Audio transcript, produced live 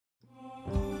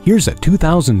Here's a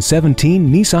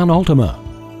 2017 Nissan Altima.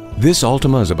 This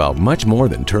Altima is about much more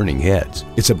than turning heads.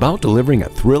 It's about delivering a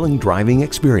thrilling driving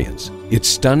experience. Its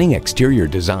stunning exterior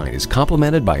design is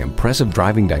complemented by impressive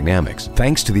driving dynamics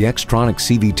thanks to the Xtronic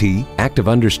CVT, active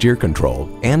understeer control,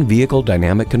 and vehicle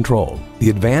dynamic control. The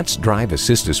advanced drive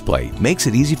assist display makes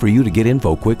it easy for you to get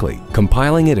info quickly,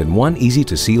 compiling it in one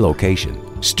easy-to-see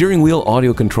location. Steering wheel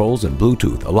audio controls and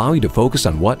Bluetooth allow you to focus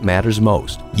on what matters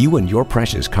most, you and your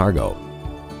precious cargo.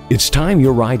 It's time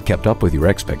your ride kept up with your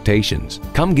expectations.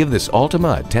 Come give this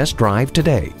Altima a test drive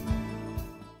today.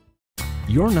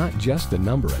 You're not just a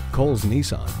number at Cowles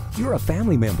Nissan. You're a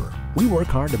family member. We work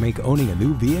hard to make owning a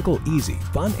new vehicle easy,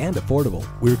 fun, and affordable.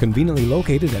 We're conveniently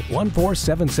located at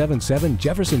 14777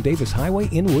 Jefferson Davis Highway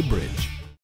in Woodbridge.